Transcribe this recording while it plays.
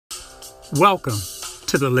Welcome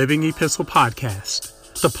to the Living Epistle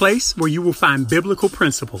Podcast, the place where you will find biblical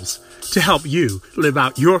principles to help you live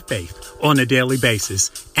out your faith on a daily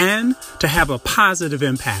basis and to have a positive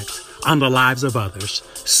impact on the lives of others.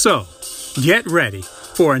 So, get ready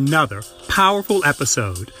for another powerful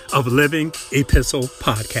episode of Living Epistle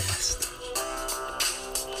Podcast.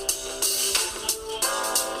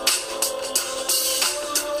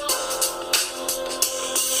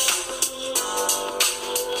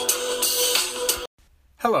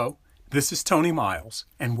 Hello, this is Tony Miles,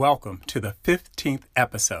 and welcome to the 15th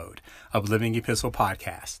episode of Living Epistle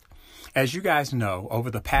Podcast. As you guys know,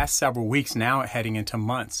 over the past several weeks, now heading into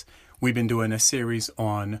months, we've been doing a series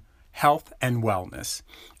on health and wellness.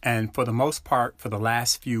 And for the most part, for the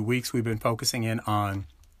last few weeks, we've been focusing in on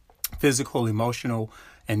physical, emotional,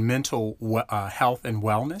 and mental health and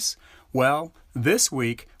wellness. Well, this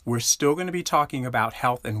week, we're still going to be talking about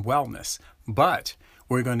health and wellness, but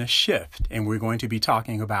we're going to shift and we're going to be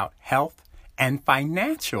talking about health and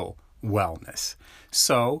financial wellness.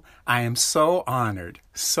 So I am so honored,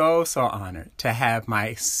 so honored to have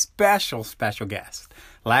my special guest.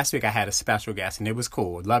 Last week I had a special guest and it was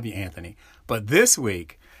cool. Love you, Anthony. But this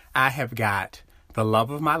week I have got the love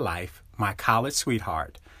of my life, my college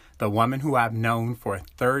sweetheart, the woman who I've known for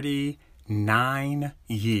 39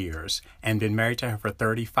 years and been married to her for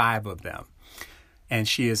 35 of them. And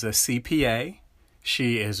she is a CPA.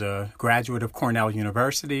 She is a graduate of Cornell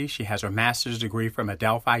University. She has her master's degree from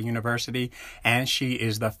Adelphi University, and she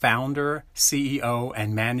is the founder, CEO,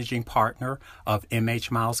 and managing partner of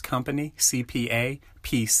MH Miles Company, CPA,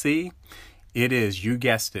 PC. It is, you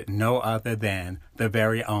guessed it, no other than the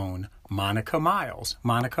very own Monica Miles.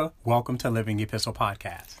 Monica, welcome to Living Epistle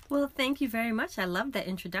Podcast. Well, thank you very much. I love that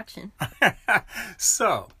introduction.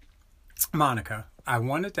 So, Monica, I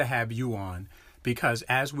wanted to have you on because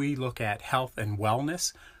as we look at health and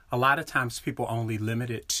wellness, a lot of times people only limit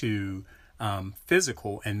it to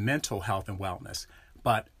physical and mental health and wellness.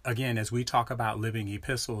 But again, as we talk about Living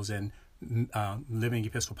Epistles and Living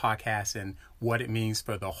Epistle Podcasts and what it means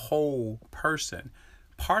for the whole person,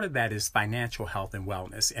 part of that is financial health and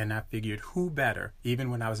wellness. And I figured who better, even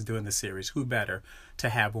when I was doing the series, who better to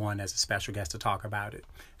have one as a special guest to talk about it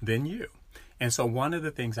than you. And so one of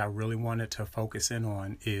the things I really wanted to focus in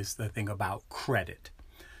on is the thing about credit.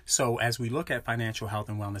 So as we look at financial health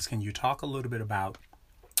and wellness, can you talk a little bit about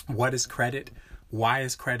what is credit? Why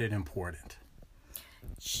is credit important?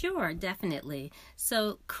 Sure, definitely.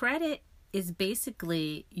 So credit is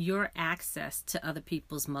basically your access to other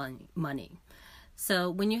people's money.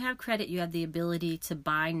 So when you have credit, you have the ability to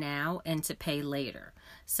buy now and to pay later.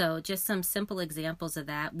 So just some simple examples of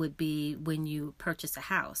that would be when you purchase a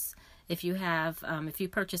house. If you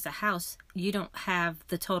purchase a house, you don't have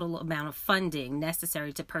the total amount of funding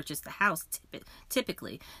necessary to purchase the house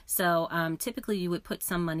typically. So typically you would put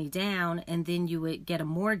some money down and then you would get a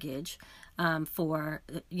mortgage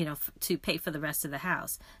to pay for the rest of the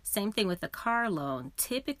house. Same thing with a car loan.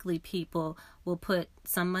 Typically people will put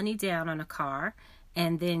some money down on a car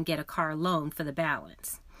and then get a car loan for the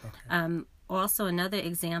balance. Okay. Also, another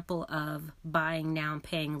example of buying now and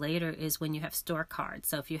paying later is when you have store cards.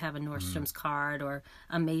 So if you have a Nordstrom's card or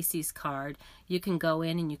a Macy's card, you can go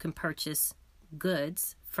in and you can purchase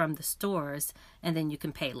goods from the stores and then you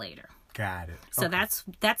can pay later. Got it. So that's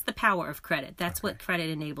the power of credit. That's what credit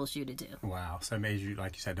enables you to do. Wow. So it made you,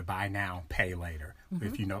 like you said, to buy now, pay later. Mm-hmm.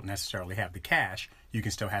 If you don't necessarily have the cash, you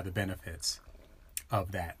can still have the benefits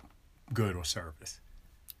of that good or service.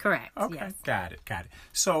 Correct. Okay. Yes. Got it.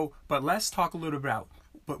 So, but let's talk a little about,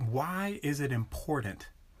 but why is it important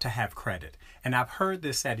to have credit? And I've heard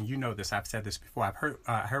this said, and you know this, I've said this before. I've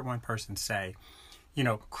heard one person say,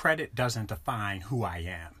 credit doesn't define who I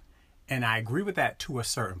am. And I agree with that to a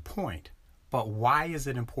certain point. But why is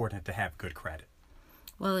it important to have good credit?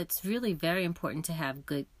 Well, it's really very important to have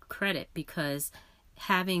good credit because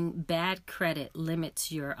having bad credit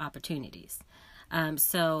limits your opportunities.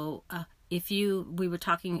 We were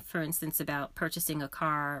talking, for instance, about purchasing a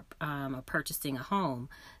car or purchasing a home.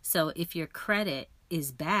 So if your credit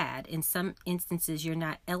is bad, in some instances, you're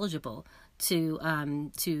not eligible to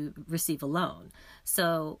receive a loan.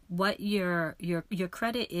 So what your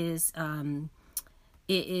credit is,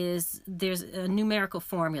 there's a numerical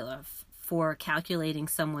formula for calculating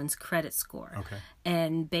someone's credit score. Okay.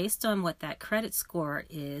 And based on what that credit score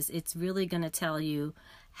is, it's really going to tell you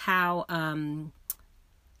how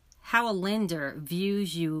a lender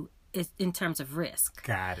views you in terms of risk.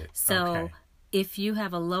 Got it. So if you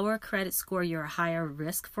have a lower credit score, you're a higher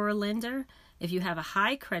risk for a lender. If you have a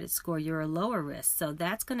high credit score, you're a lower risk. So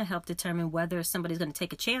that's going to help determine whether somebody's going to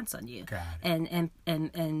take a chance on you and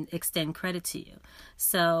extend credit to you.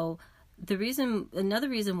 So another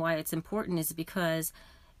reason why it's important is because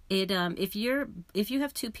if you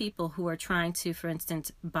have two people who are trying to, for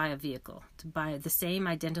instance, buy a vehicle, to buy the same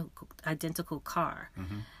identical car,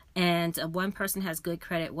 and one person has good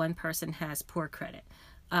credit, one person has poor credit.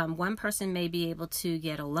 One person may be able to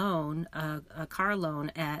get a loan, a car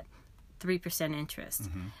loan at 3% interest,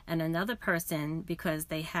 and another person, because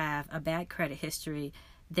they have a bad credit history,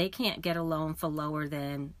 they can't get a loan for lower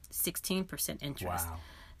than 16% interest. Wow.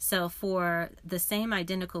 So for the same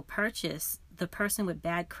identical purchase, the person with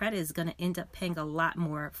bad credit is going to end up paying a lot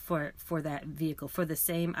more for that vehicle, for the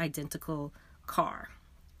same identical car.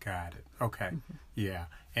 Got it. Okay. Yeah.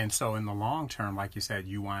 And so in the long term, like you said,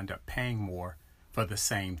 you wind up paying more for the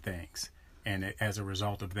same things. And as a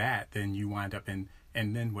result of that, then you wind up and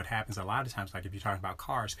then what happens a lot of times, like if you're talking about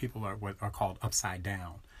cars, people are what are called upside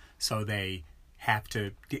down. So they have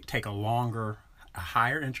to take a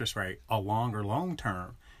higher interest rate, a longer loan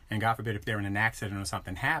term. And God forbid, if they're in an accident or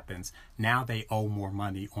something happens, now they owe more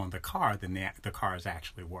money on the car than the car is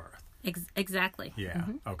actually worth. Exactly. Yeah.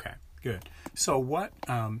 Okay. Good. So what,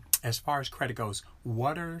 as far as credit goes,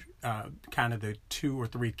 what are kind of the 2 or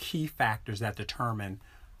 3 key factors that determine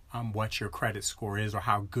what your credit score is or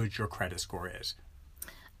how good your credit score is?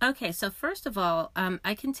 Okay. So first of all,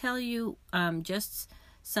 I can tell you just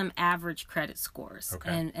some average credit scores,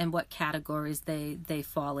 and what categories they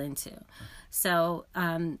fall into. So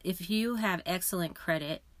if you have excellent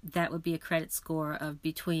credit, that would be a credit score of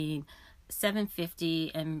between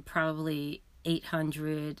 750 and probably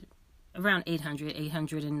 800, around 800,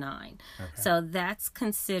 809. So that's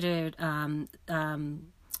considered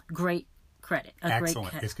great credit.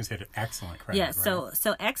 Excellent. It's considered excellent credit. Yeah. Right?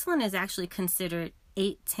 So excellent is actually considered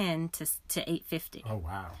 810 to 850. Oh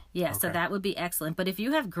wow. Yeah, okay. So that would be excellent. But if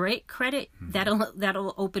you have great credit,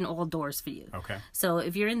 that'll open all doors for you. Okay. So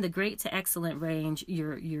if you're in the great to excellent range,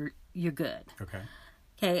 you're good. Okay.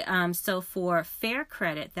 Okay. So for fair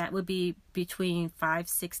credit, that would be between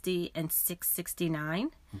 560 and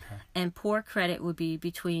 669. Okay. And poor credit would be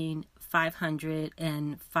between 500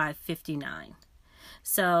 and 559.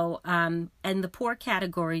 So, and the poor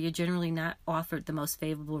category, you're generally not offered the most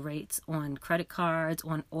favorable rates on credit cards,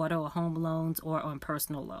 on auto or home loans, or on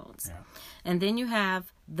personal loans. Yeah. And then you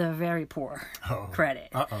have the very poor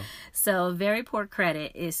credit. So very poor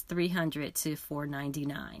credit is 300 to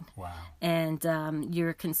 499. Wow. And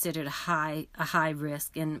you're considered a high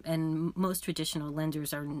risk, and most traditional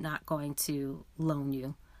lenders are not going to loan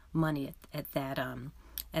you money at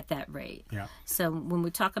that rate. Yeah. So when we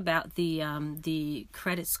talk about the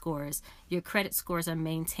credit scores, your credit scores are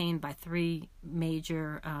maintained by 3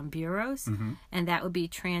 major bureaus, and that would be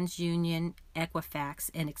TransUnion, Equifax,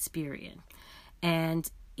 and Experian. And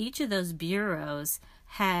each of those bureaus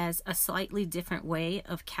has a slightly different way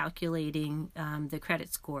of calculating the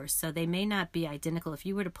credit scores. So they may not be identical. If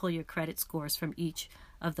you were to pull your credit scores from each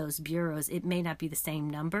of those bureaus, it may not be the same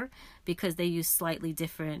number because they use slightly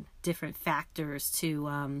different factors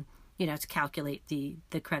to to calculate the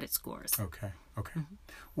credit scores. Okay.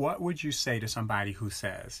 What would you say to somebody who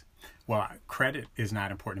says, well, credit is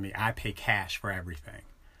not important to me, I pay cash for everything?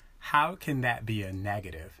 How can that be a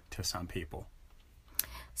negative to some people?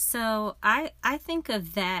 So I think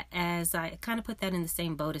of that as, I kind of put that in the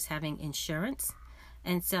same boat as having insurance.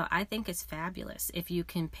 And so I think it's fabulous if you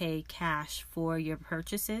can pay cash for your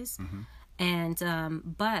purchases. And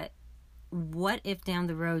but what if down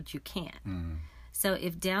the road you can't? So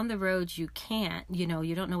if down the road you can't, you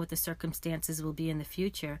don't know what the circumstances will be in the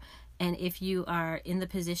future. And if you are in the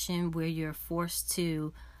position where you're forced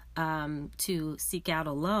to seek out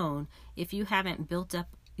a loan, if you haven't built up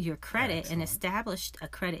your credit and established a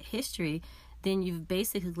credit history, then you've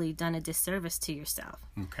basically done a disservice to yourself.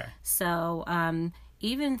 Okay. So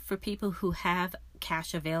even for people who have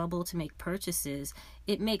cash available to make purchases,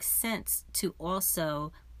 it makes sense to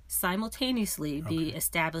also simultaneously be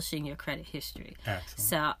establishing your credit history. Excellent.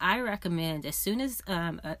 So I recommend, as soon as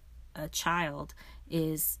a child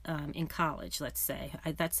is in college, let's say,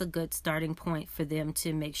 that's a good starting point for them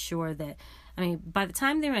to make sure that, by the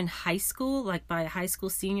time they're in high school, like by a high school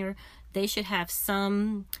senior, they should have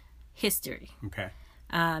some history. Okay.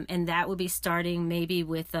 And that would be starting maybe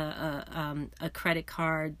with a credit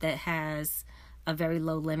card that has a very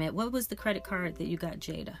low limit. What was the credit card that you got,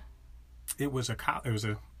 Jada? It was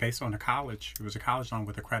based on a college. It was a college loan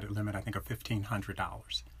with a credit limit, I think, of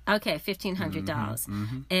 $1,500. Okay,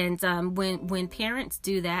 $1,500. And when parents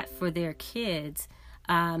do that for their kids,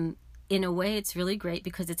 in a way, it's really great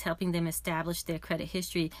because it's helping them establish their credit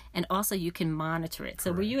history, and also you can monitor it.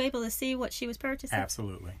 So, were you able to see what she was purchasing?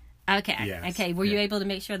 Absolutely. Okay. Yes. Okay. Were you able to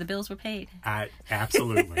make sure the bills were paid?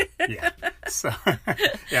 Absolutely. Yeah. So,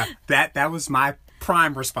 yeah, that was my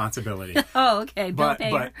prime responsibility. Oh, okay. Bill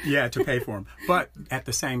payer. But yeah, to pay for them. But at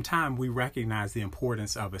the same time, we recognize the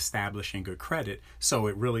importance of establishing good credit. So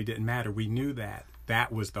it really didn't matter. We knew that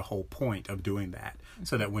was the whole point of doing that,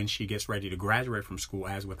 so that when she gets ready to graduate from school,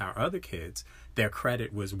 as with our other kids, their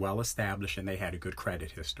credit was well established and they had a good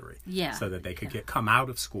credit history. Yeah. So that they could come out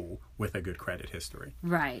of school with a good credit history.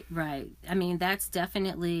 Right, right. I mean, that's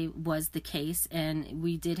definitely was the case, and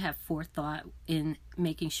we did have forethought in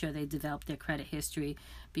making sure they developed their credit history,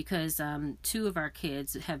 because 2 of our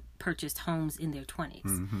kids have purchased homes in their 20s.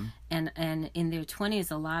 Mm-hmm. And in their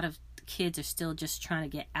 20s, a lot of kids are still just trying to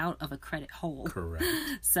get out of a credit hole. Correct.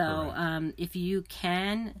 So Correct. if you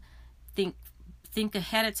can think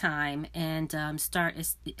ahead of time and start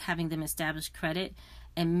having them establish credit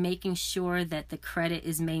and making sure that the credit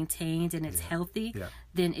is maintained and it's healthy,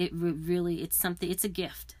 then it really, it's a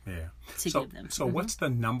gift to give them. So what's the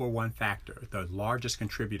number one factor, the largest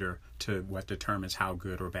contributor to what determines how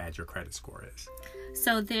good or bad your credit score is?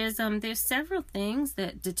 So there's several things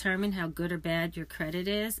that determine how good or bad your credit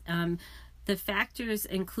is. The factors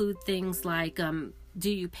include things like, do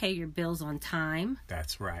you pay your bills on time?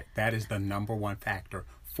 That's right. That is the number one factor.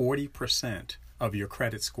 40% of your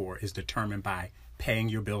credit score is determined by paying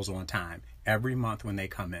your bills on time. Every month when they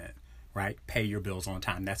come in, right? Pay your bills on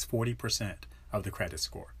time. That's 40% of the credit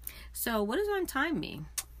score. So what does on time mean?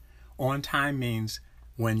 On time means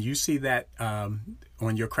when you see that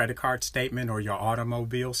on your credit card statement or your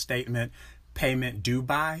automobile statement, payment due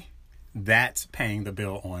by, that's paying the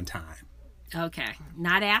bill on time. Okay.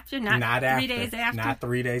 Not after? Not 3 days after? Not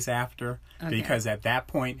 3 days after. Okay. Because at that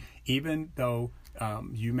point, even though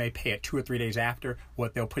you may pay it 2 or 3 days after,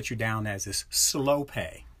 what they'll put you down as is slow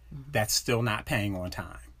pay. Mm-hmm. That's still not paying on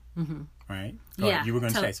time. Mm-hmm. Right? Yeah. You were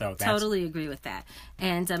going to say so. Totally agree with that.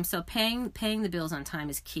 And so paying the bills on time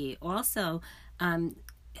is key. Also,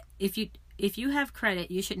 if you have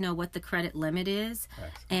credit, you should know what the credit limit is.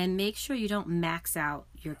 Yes. And make sure you don't max out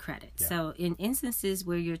your credit. Yeah. So in instances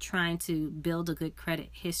where you're trying to build a good credit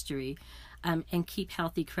history and keep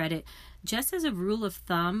healthy credit, just as a rule of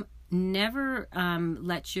thumb, never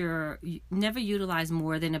utilize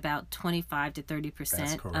more than about 25 to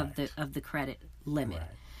 30% of the credit limit. Right.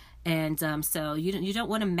 And so you don't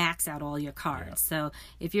want to max out all your cards. Yeah. So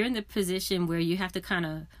if you're in the position where you have to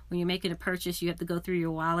when you're making a purchase, you have to go through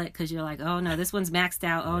your wallet because you're like, oh no, this one's maxed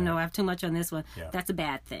out. Oh no, I have too much on this one. Yeah. That's a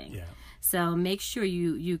bad thing. Yeah. So make sure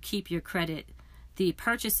you keep your the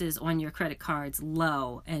purchases on your credit cards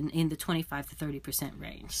low and in the 25 to 30%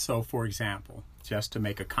 range. So for example, just to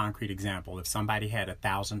make a concrete example, if somebody had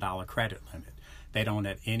 $1,000 credit limit, they don't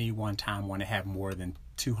at any one time want to have more than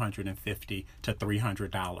 $250 to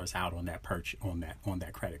 $300 out on that on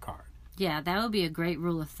that credit card. Yeah, that would be a great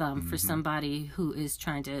rule of thumb for somebody who is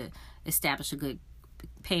trying to establish a good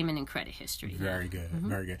payment and credit history. Very good,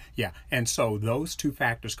 very good. Yeah, and so those two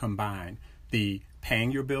factors combined, the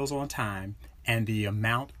paying your bills on time and the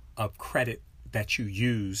amount of credit that you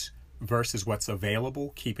use versus what's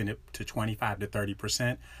available, keeping it to 25 to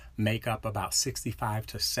 30%, make up about 65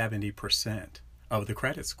 to 70% of the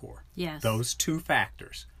credit score. Yes. Those two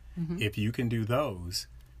factors, if you can do those,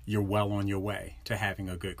 you're well on your way to having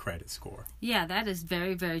a good credit score. Yeah, that is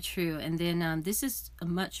very, very true. And then this is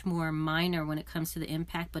much more minor when it comes to the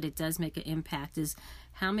impact, but it does make an impact, is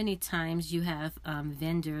how many times you have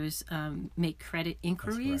vendors make credit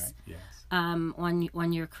inquiries. That's right. Yes.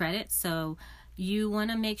 On your credit. So you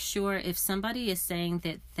want to make sure if somebody is saying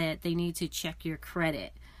that they need to check your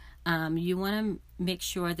credit, you want to make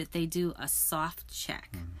sure that they do a soft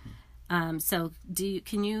check. So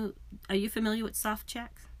are you familiar with soft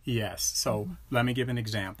checks? Yes. So let me give an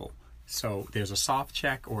example. So there's a soft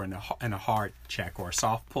check or and a hard check, or a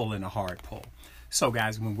soft pull and a hard pull. So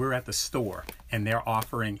guys, when we're at the store and they're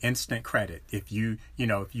offering instant credit, if you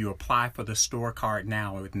apply for the store card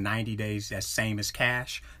now with 90 days, that's same as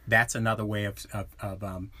cash. That's another way of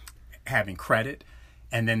having credit.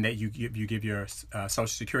 And then that you give your social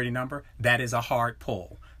security number. That is a hard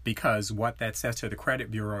pull, because what that says to the credit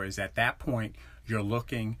bureau is at that point you're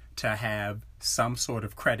looking to have some sort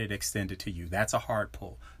of credit extended to you. That's a hard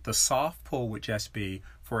pull. The soft pull would just be,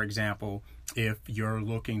 for example, if you're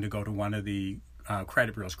looking to go to one of the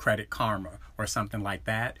credit bureaus, Credit Karma or something like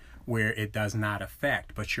that, where it does not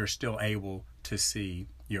affect, but you're still able to see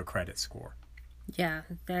your credit score. Yeah,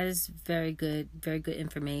 that is very good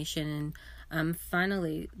information. And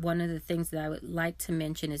finally, one of the things that I would like to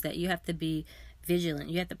mention is that you have to be vigilant.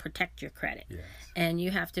 You have to protect your credit. Yes. And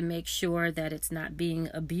you have to make sure that it's not being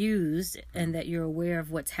abused and that you're aware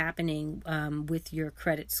of what's happening with your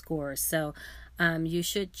credit scores. So you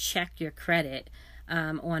should check your credit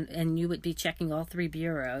and you would be checking all three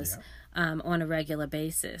bureaus. Yeah. On a regular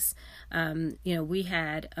basis. We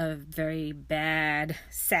had a very bad,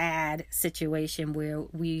 sad situation where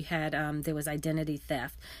we had there was identity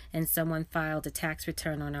theft, and someone filed a tax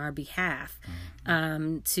return on our behalf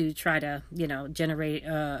to try to generate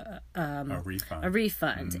a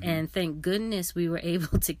refund. Mm-hmm. And thank goodness we were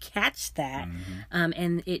able to catch that. Mm-hmm.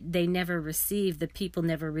 And the people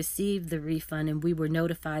never received the refund, and we were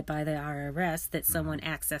notified by the IRS that someone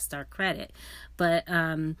accessed our credit. But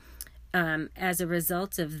as a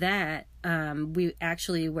result of that, we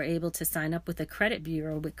actually were able to sign up with a credit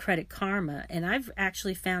bureau with Credit Karma. And I've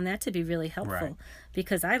actually found that to be really helpful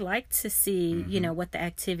because I like to see, what the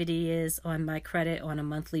activity is on my credit on a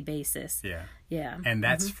monthly basis. Yeah. Yeah. And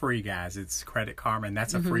that's free, guys. It's Credit Karma, and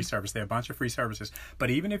that's a free service. There are a bunch of free services. But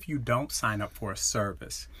even if you don't sign up for a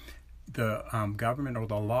service, the government or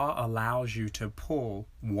the law allows you to pull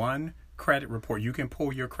one credit report. You can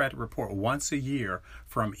pull your credit report once a year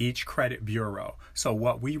from each credit bureau. So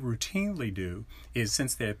what we routinely do is,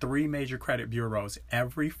 since there are three major credit bureaus,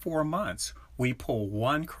 every 4 months we pull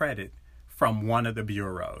one credit from one of the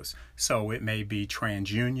bureaus. So it may be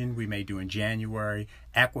TransUnion, we may do in January,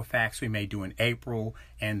 Equifax, we may do in April,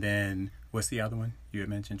 and then what's the other one? You had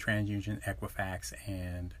mentioned TransUnion, Equifax,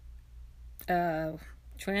 and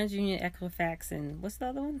TransUnion, Equifax, and what's the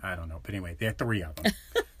other one? I don't know. But anyway, there are three of them.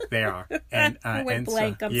 They are. And I went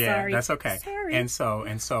blank. So, I'm sorry. That's okay. Sorry. And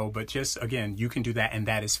so, but just, again, you can do that, and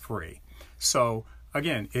that is free. So,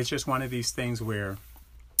 again, it's just one of these things where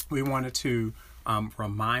we wanted to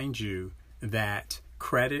remind you that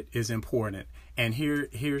credit is important. And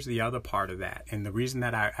here's the other part of that. And the reason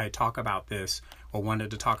that I talk about this, or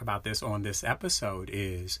wanted to talk about this on this episode,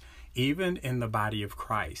 is even in the body of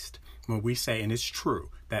Christ, when we say, and it's true,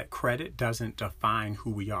 that credit doesn't define who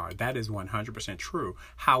we are. That is 100% true.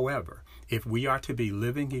 However, if we are to be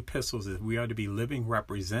living epistles, if we are to be living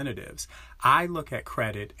representatives, I look at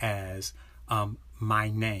credit as my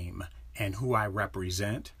name and who I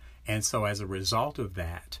represent. And so as a result of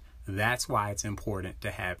that, that's why it's important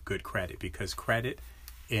to have good credit, because credit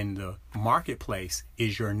in the marketplace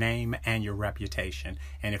is your name and your reputation.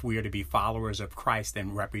 And if we are to be followers of Christ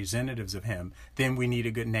and representatives of him, then we need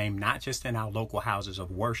a good name, not just in our local houses of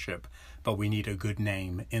worship, but we need a good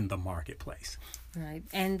name in the marketplace. Right.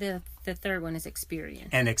 And the third one is experience.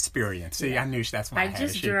 And experience. See, I knew that's why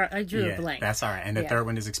I drew a blank. That's all right. And the third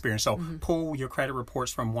one is experience. So pull your credit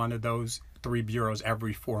reports from one of those three bureaus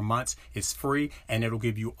every 4 months. It's free, and it'll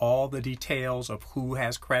give you all the details of who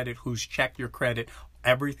has credit, who's checked your credit,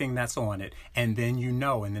 everything that's on it. And then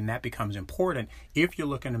and then that becomes important if you're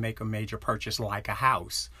looking to make a major purchase like a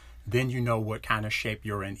house. Then you know what kind of shape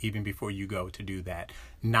you're in even before you go to do that.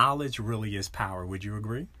 Knowledge really is power. Would you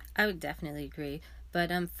agree? I would definitely agree.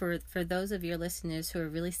 But for those of your listeners who are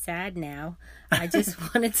really sad now, I just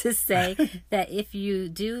wanted to say that if you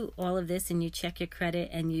do all of this and you check your credit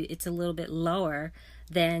and it's a little bit lower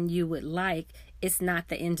than you would like, it's not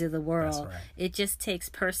the end of the world. That's right. It just takes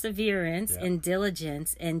perseverance and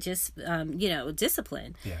diligence and just,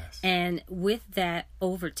 discipline. Yes. And with that,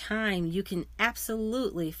 over time, you can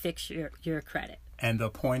absolutely fix your credit. And the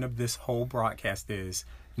point of this whole broadcast is,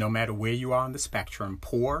 no matter where you are on the spectrum,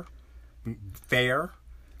 poor, fair,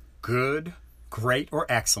 good, great, or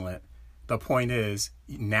excellent, the point is,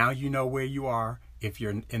 now you know where you are. If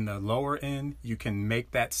you're in the lower end, you can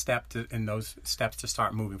make that those steps to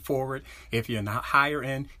start moving forward. If you're in the higher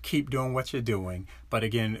end, keep doing what you're doing. But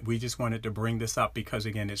again, we just wanted to bring this up because,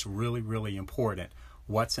 again, it's really, really important.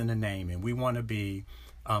 What's in the name? And we want to be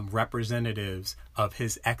representatives of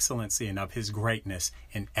his excellency and of his greatness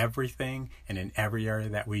in everything and in every area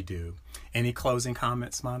that we do. Any closing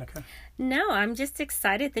comments, Monica? No, I'm just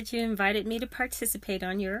excited that you invited me to participate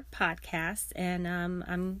on your podcast, and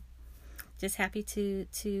I'm just happy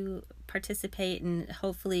to participate and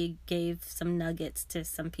hopefully gave some nuggets to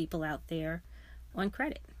some people out there on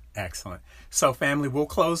credit. Excellent. So, family, we'll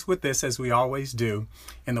close with this as we always do.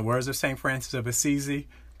 In the words of St. Francis of Assisi,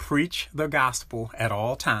 preach the gospel at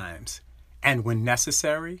all times, and when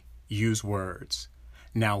necessary, use words.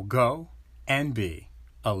 Now go and be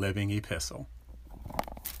a living epistle.